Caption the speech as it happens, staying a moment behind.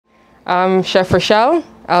I'm Chef Rochelle.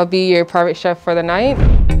 I'll be your private chef for the night.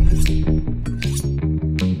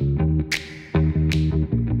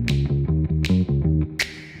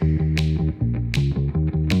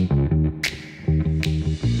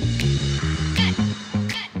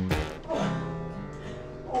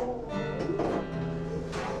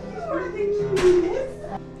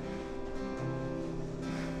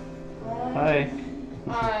 Hi.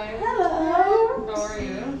 Hi. Hello. How are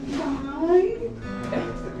you? Hi.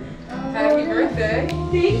 Happy birthday.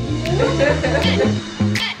 Thank you.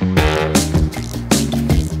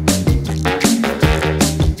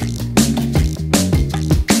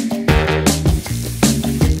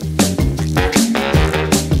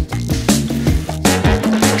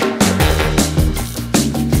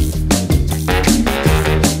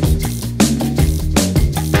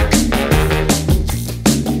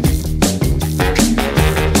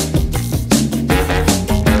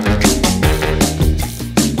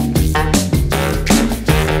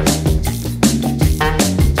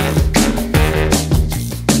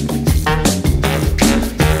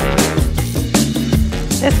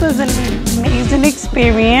 This was an amazing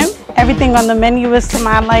experience. Everything on the menu was to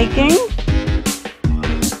my liking.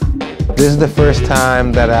 This is the first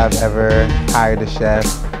time that I've ever hired a chef.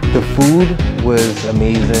 The food was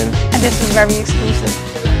amazing. And this was very exclusive.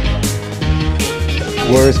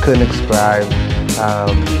 Words couldn't describe,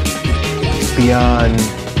 beyond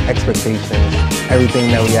expectations.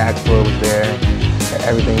 Everything that we asked for was there.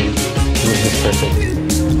 Everything was just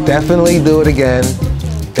perfect. Definitely do it again.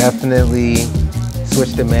 Definitely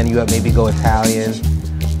switch the menu up, maybe go Italian.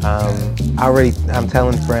 I'm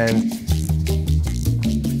telling friends,